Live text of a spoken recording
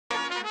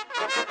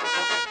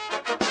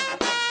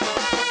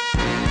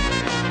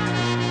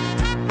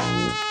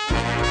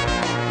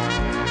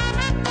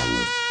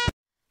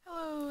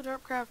Hello, Derp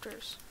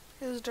Crafters.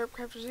 This is Derp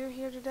Crafters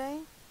here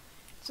today.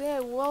 Today I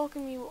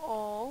welcome you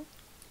all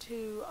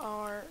to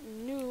our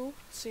new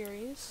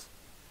series,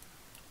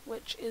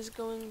 which is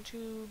going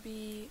to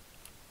be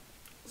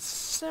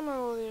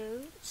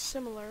similar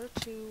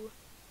to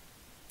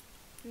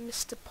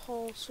Mr.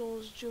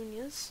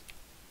 Paulsoaresjr's,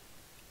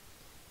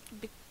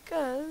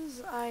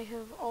 because I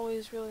have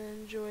always really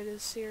enjoyed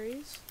his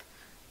series.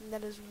 And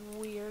that is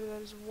weird.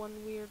 That is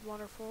one weird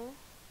waterfall.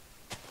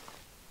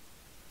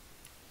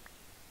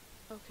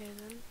 Okay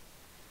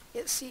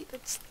then. See,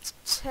 that's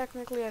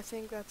technically, I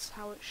think that's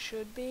how it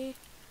should be,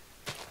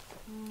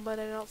 but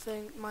I don't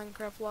think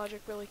Minecraft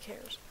logic really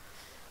cares.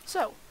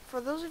 So,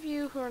 for those of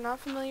you who are not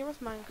familiar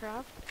with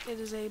Minecraft, it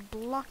is a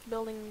block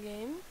building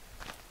game.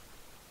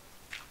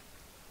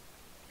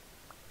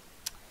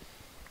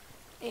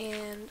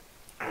 And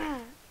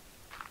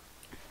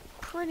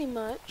pretty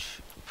much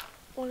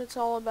what it's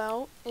all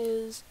about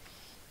is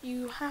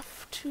you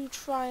have to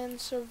try and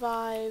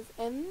survive,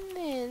 and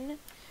then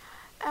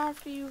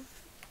after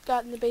you've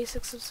gotten the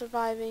basics of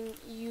surviving,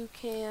 you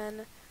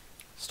can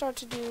start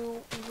to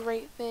do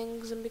great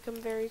things and become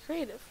very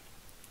creative.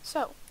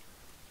 So,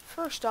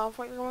 first off,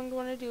 what you're going to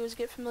want to do is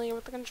get familiar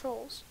with the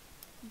controls.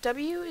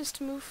 W is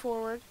to move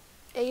forward,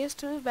 A is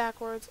to move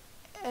backwards,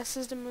 D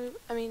is to move,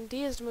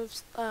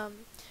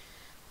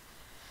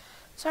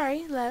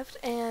 left,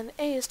 and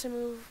D is to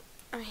move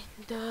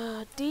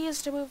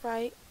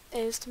right, A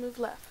is to move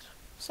left.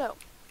 So,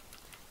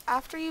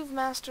 after you've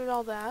mastered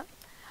all that,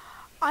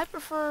 I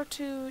prefer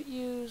to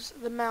use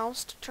the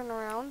mouse to turn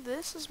around.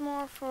 This is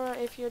more for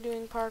if you're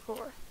doing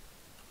parkour,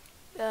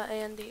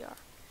 and DR.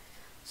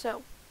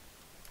 So,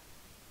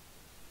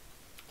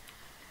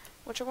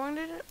 what you're going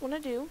to want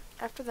to do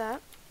after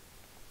that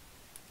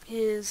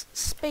is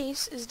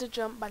space is to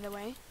jump, by the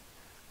way.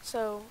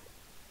 So,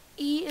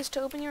 E is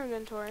to open your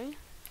inventory.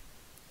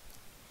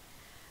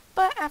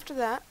 But after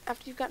that,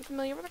 after you've gotten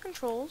familiar with the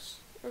controls,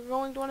 you're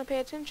going to want to pay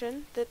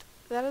attention that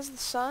is the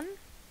sun.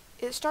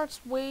 It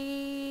starts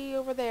way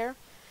over there,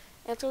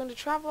 and it's going to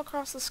travel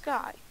across the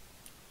sky.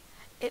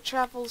 It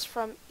travels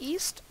from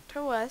east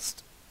to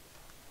west,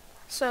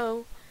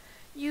 so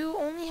you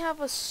only have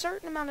a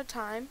certain amount of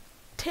time,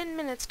 10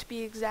 minutes to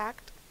be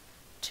exact,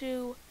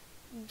 to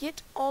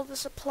get all the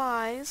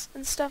supplies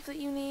and stuff that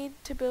you need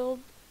to build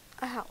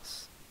a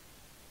house.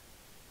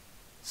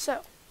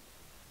 So,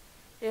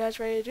 you guys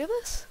ready to do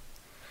this?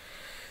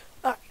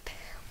 Alright.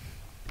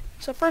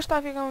 So first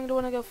off, you're going to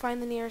want to go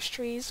find the nearest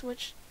trees,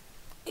 which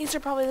these are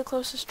probably the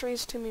closest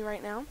trees to me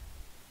right now.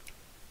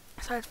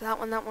 Aside from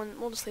that one,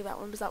 we'll just leave that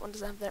one because that one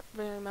doesn't have that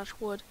very much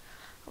wood.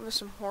 Oh, there's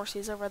some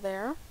horsies over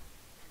there.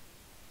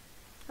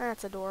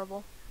 That's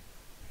adorable.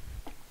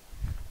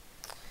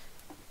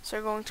 So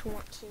you're going to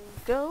want to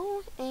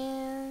go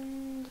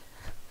and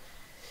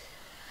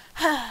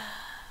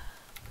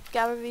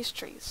gather these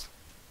trees.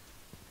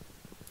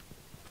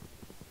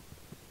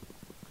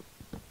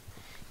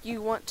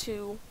 You want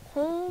to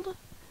hold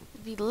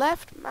the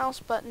left mouse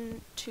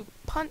button to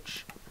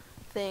punch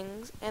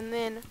things, and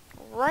then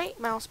right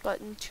mouse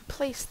button to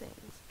place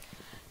things.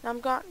 Now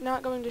I'm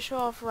not going to show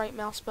off right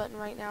mouse button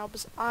right now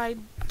because I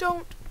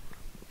don't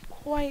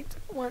quite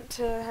want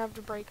to have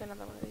to break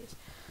another one of these.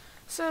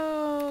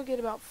 So get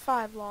about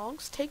 5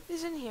 logs, take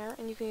these in here,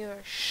 and you can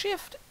either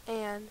shift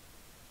and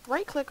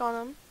left click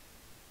on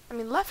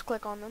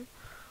them,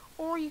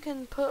 or you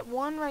can put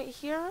one right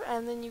here,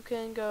 and then you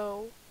can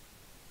go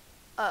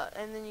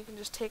and then you can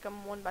just take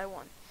them one by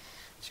one.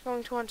 So you're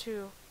going to want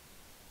to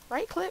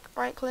right click,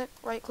 like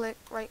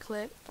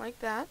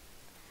that.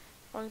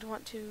 You're going to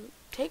want to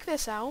take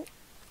this out,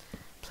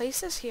 place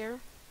this here,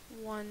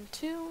 1,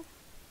 2,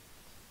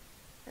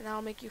 and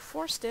that'll make you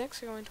 4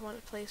 sticks. You're going to want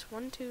to place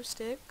 1, 2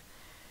 stick,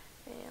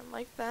 and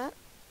like that.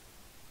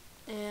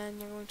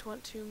 And you're going to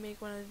want to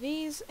make one of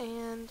these,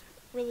 and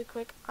really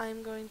quick,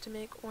 I'm going to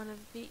make one of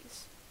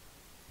these.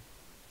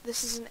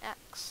 This is an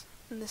axe,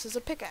 and this is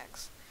a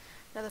pickaxe.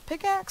 Now the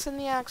pickaxe and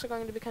the axe are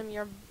going to become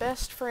your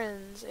best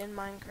friends in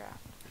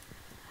Minecraft.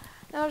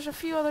 Now there's a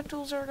few other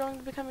tools that are going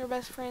to become your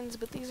best friends,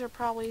 but these are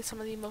probably some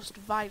of the most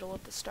vital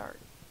at the start.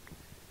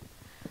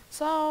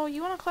 So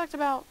you want to collect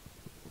about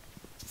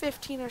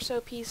 15 or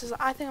so pieces.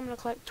 I think I'm going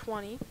to collect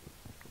 20,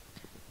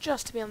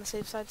 just to be on the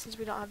safe side since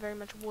we don't have very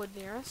much wood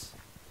near us.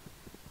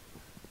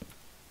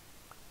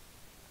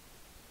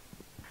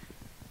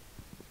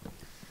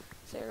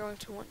 So you're going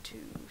to want to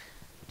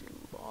do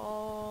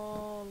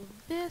all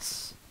of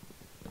this.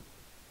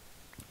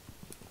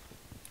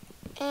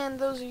 And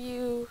those of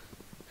you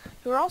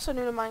who are also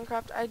new to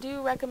Minecraft, I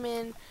do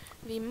recommend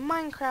the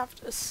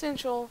Minecraft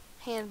Essential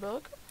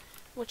Handbook,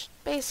 which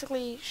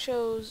basically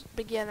shows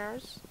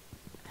beginners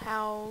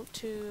how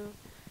to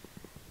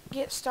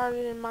get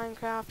started in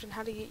Minecraft and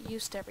how to get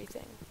used to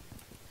everything.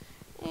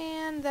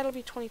 And that'll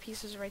be 20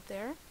 pieces right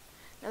there.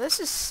 Now this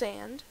is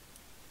sand,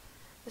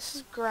 this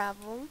is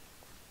gravel,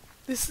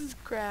 this is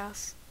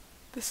grass,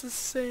 this is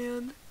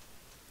sand,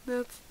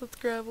 That's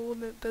gravel,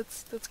 and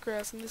that's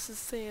grass, and this is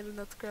sand, and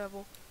that's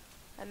gravel.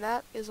 And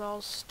that is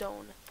all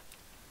stone.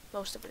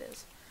 Most of it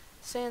is.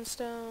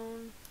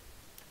 Sandstone.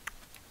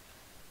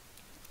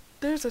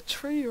 There's a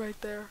tree right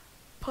there.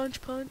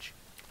 Punch, punch.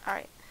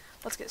 Alright,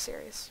 let's get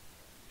serious.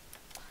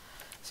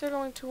 So you're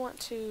going to want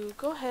to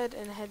go ahead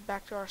and head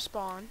back to our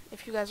spawn.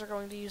 If you guys are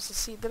going to use the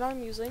seed that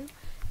I'm using,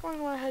 you're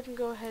going to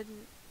go ahead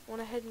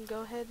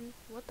and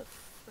what the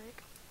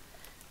frick?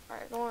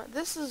 Alright,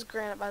 this is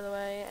granite, by the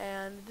way,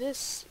 and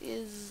this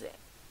is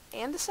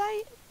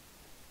andesite?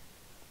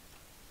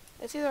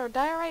 It's either a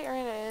diorite or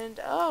and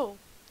oh,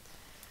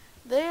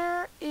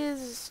 there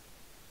is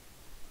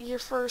your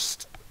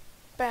first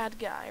bad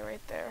guy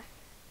right there.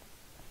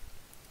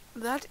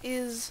 That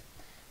is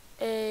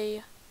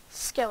a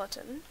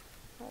skeleton.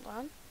 Hold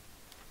on.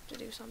 To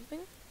do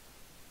something.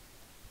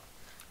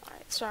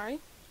 Alright, sorry.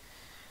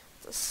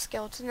 It's a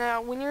skeleton.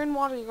 Now, when you're in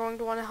water, you're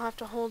going to have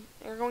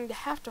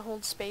to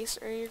hold space,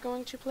 or you're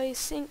going to play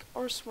sink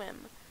or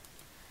swim.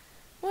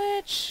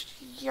 Which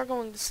you're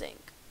going to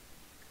sink.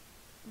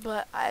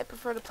 But I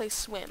prefer to play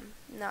swim,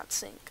 not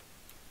sink.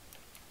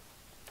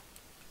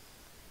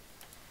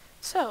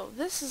 So,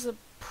 this is a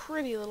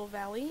pretty little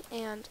valley,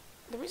 and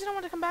the reason I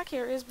want to come back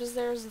here is because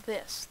there's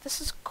this.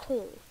 This is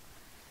coal.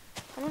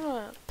 I'm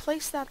going to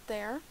place that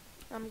there.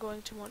 I'm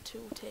going to want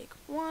to take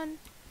 1,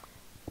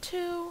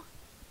 2,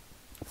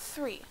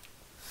 3.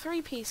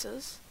 3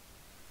 pieces.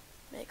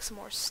 Make some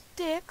more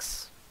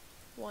sticks.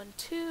 1,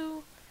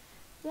 2,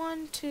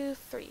 1, 2,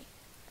 3.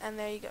 And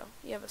there you go.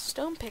 You have a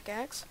stone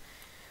pickaxe,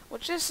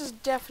 which this is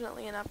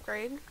definitely an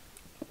upgrade.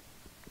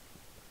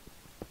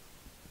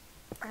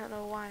 I don't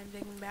know why I'm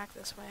digging back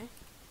this way.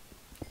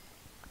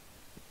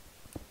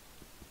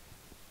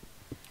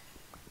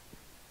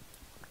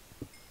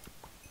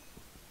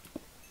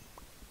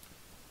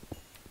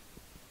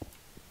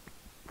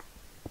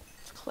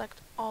 Let's collect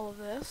all of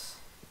this.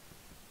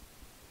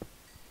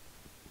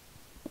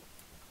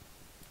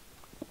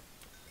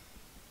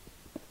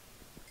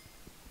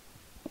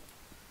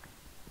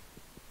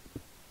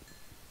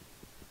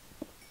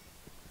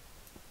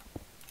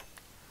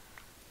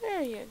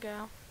 There you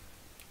go.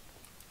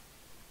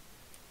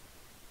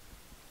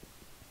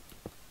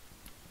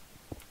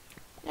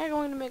 Now you're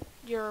going to make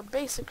your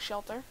basic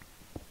shelter.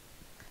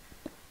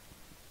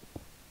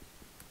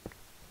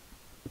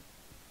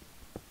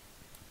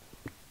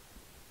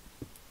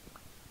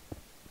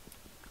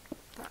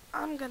 Now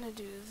I'm gonna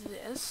do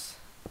this.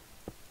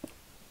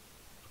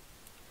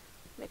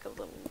 Make a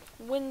little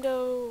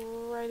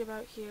window right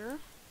about here.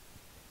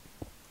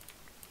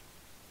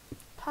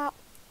 Pop.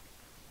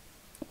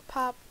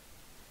 Pop.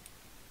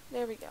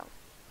 There we go.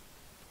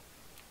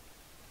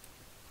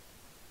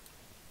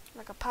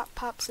 Like a pop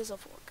pop sizzle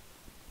fork.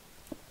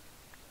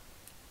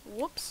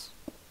 Whoops.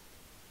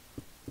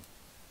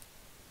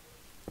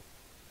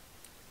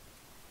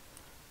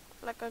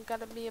 Like I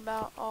gotta be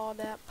about all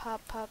that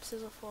pop pop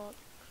sizzle fork.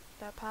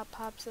 That pop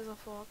pop sizzle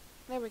fork.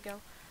 There we go.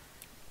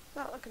 Is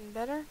that looking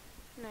better?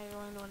 Now you're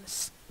going to want to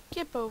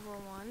skip over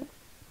one.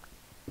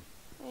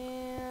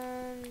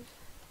 And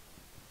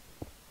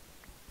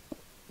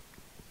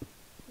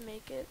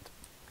make it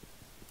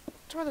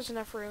to where there's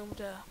enough room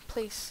to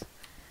place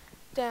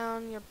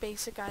down your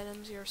basic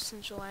items, your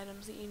essential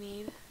items that you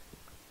need.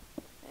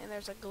 And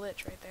there's a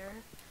glitch right there.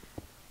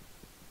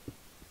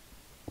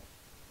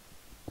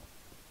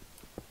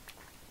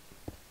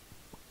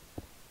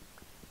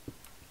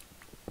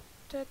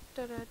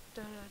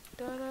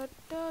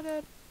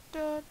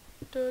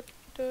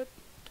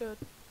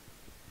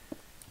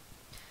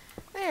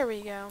 There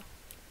we go.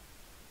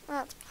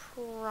 That's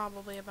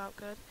probably about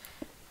good.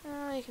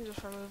 You can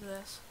just remove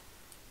this.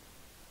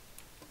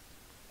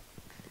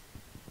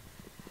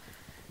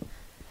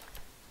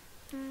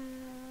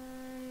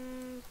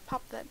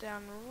 Pop that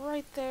down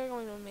right there.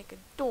 Going to make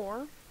a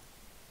door,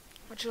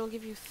 which will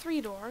give you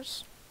 3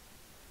 doors.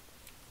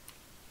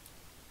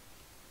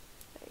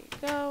 There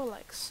you go,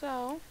 like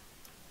so.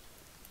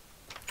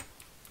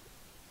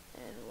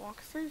 And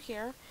walk through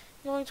here.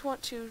 You're going to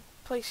want to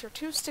place your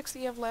 2 sticks that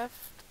you have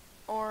left,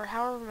 or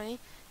however many.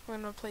 We're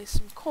going to place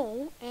some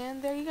coal,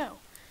 and there you go.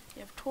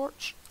 You have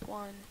torch.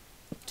 1,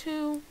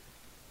 2,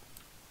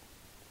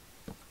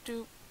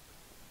 doop.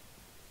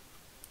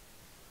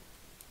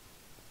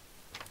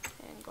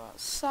 And go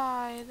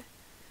outside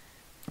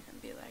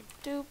and be like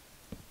doop,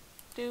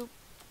 doop,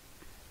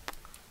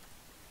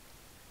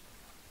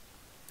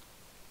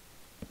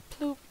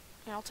 ploop.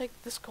 Yeah, I'll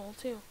take this coal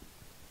too.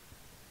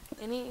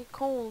 Any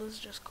coal is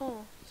just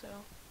coal, so.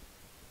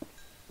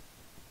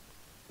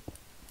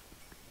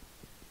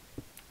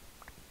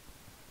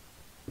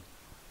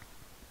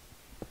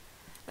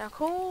 Now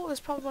coal is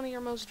probably one of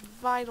your most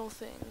vital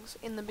things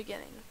in the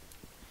beginning,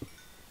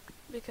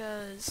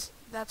 because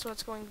that's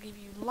what's going to give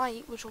you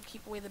light, which will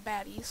keep away the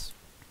baddies.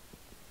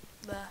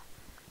 The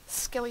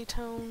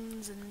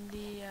skeletons and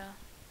the,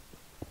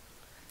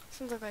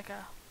 seems like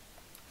a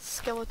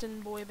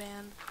skeleton boy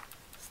band.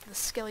 It's the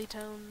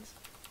Skeletones.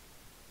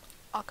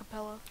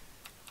 Acapella.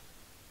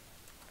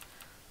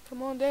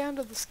 Come on down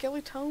to the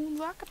Skeletones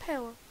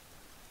acapella.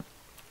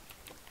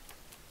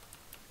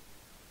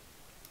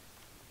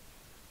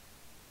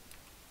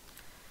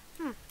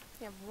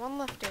 have one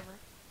left over.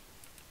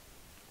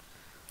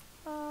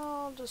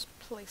 I'll just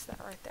place that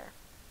right there.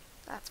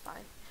 That's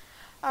fine.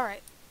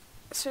 Alright,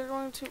 so you're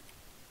going to...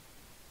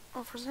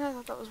 Oh, for a second I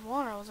thought that was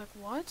water. I was like,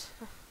 what?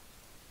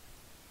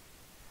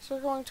 So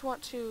you're going to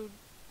want to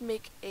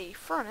make a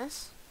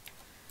furnace,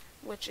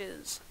 which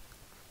is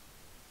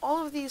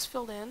all of these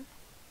filled in,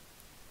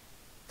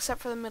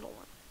 except for the middle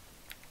one.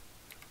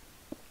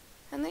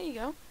 And there you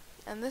go.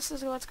 And this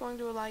is what's going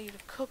to allow you to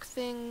cook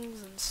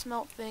things and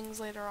smelt things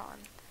later on.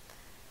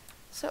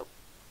 So,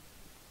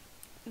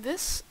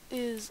 this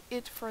is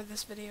it for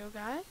this video,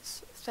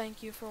 guys.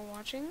 Thank you for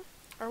watching.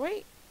 Or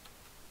wait,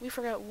 we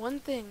forgot one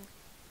thing.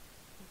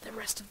 The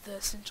rest of the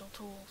essential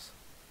tools.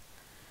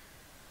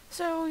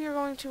 So, you're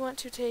going to want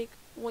to take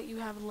what you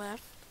have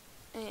left,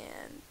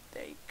 and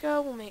there you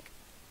go. We'll make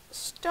a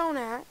stone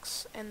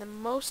axe, and the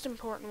most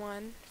important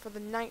one for the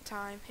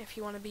nighttime, if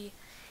you want to be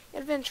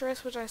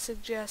adventurous, which I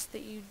suggest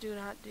that you do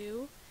not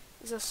do,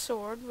 is a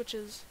sword, which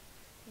is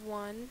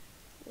 1,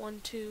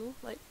 1, 2,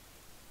 like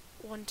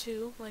 1,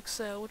 2, like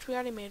so, which we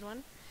already made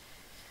one.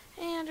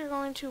 And you're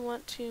going to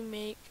want to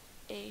make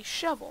a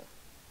shovel.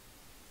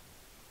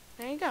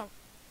 There you go.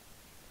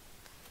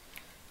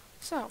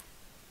 So,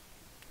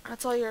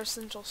 that's all your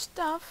essential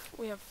stuff.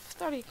 We have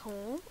 30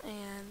 coal,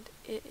 and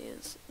it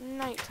is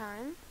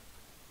nighttime.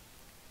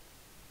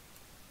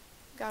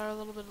 Got our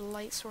little bit of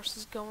light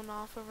sources going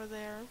off over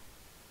there.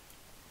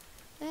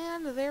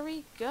 And there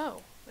we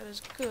go. That is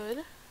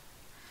good.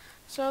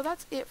 So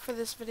that's it for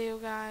this video,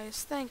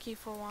 guys. Thank you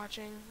for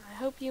watching. I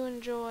hope you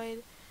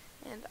enjoyed,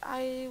 and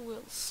I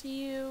will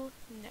see you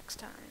next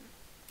time.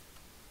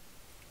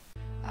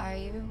 Are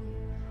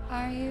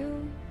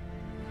you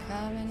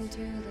coming to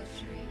the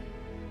tree?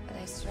 Are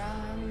they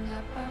strung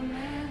up a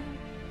man?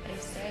 They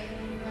say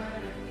we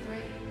murder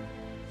free.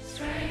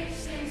 Strange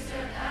things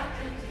that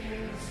happened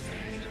here,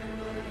 stranger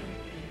would it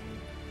be?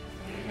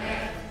 We